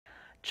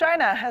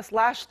China has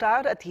lashed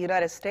out at the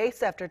United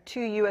States after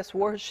two U.S.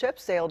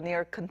 warships sailed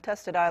near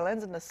contested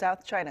islands in the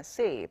South China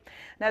Sea.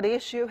 Now, the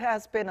issue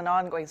has been an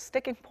ongoing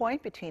sticking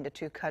point between the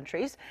two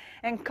countries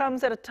and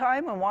comes at a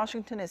time when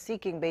Washington is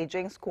seeking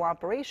Beijing's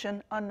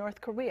cooperation on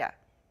North Korea.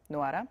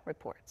 Aram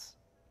reports.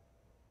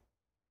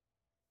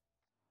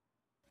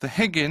 The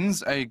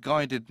Higgins, a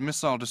guided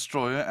missile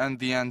destroyer, and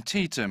the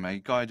Antietam, a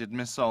guided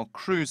missile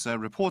cruiser,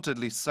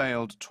 reportedly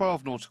sailed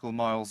 12 nautical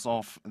miles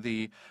off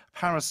the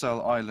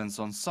Paracel Islands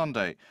on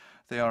Sunday.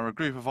 They are a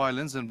group of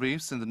islands and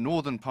reefs in the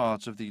northern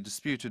part of the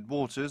disputed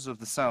waters of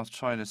the South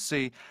China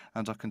Sea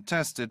and are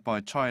contested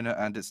by China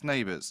and its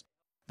neighbors.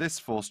 This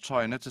forced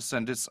China to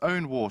send its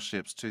own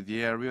warships to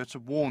the area to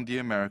warn the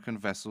American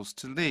vessels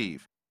to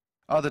leave.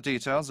 Other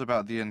details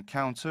about the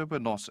encounter were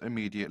not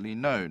immediately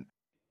known.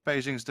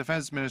 Beijing's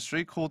defense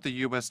ministry called the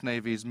U.S.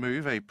 Navy's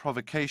move a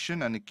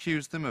provocation and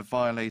accused them of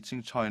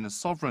violating China's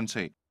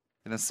sovereignty.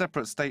 In a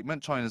separate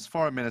statement, China's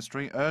foreign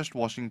ministry urged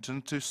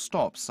Washington to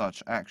stop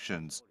such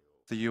actions.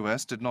 The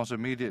U.S. did not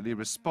immediately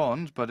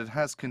respond, but it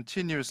has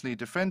continuously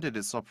defended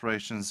its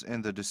operations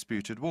in the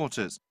disputed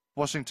waters.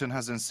 Washington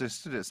has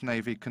insisted its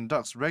Navy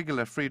conducts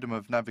regular freedom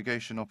of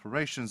navigation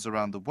operations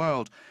around the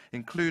world,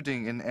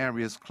 including in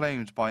areas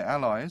claimed by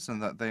allies,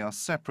 and that they are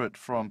separate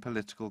from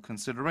political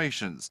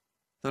considerations.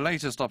 The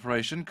latest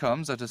operation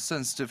comes at a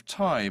sensitive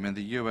time in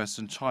the U.S.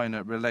 and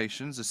China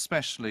relations,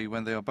 especially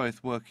when they are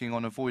both working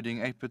on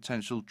avoiding a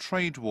potential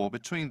trade war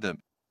between them.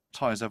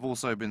 Ties have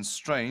also been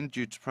strained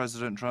due to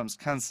President Trump's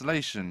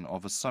cancellation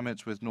of a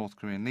summit with North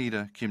Korean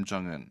leader Kim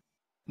Jong-un.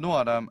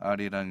 Aram,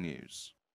 Arirang News.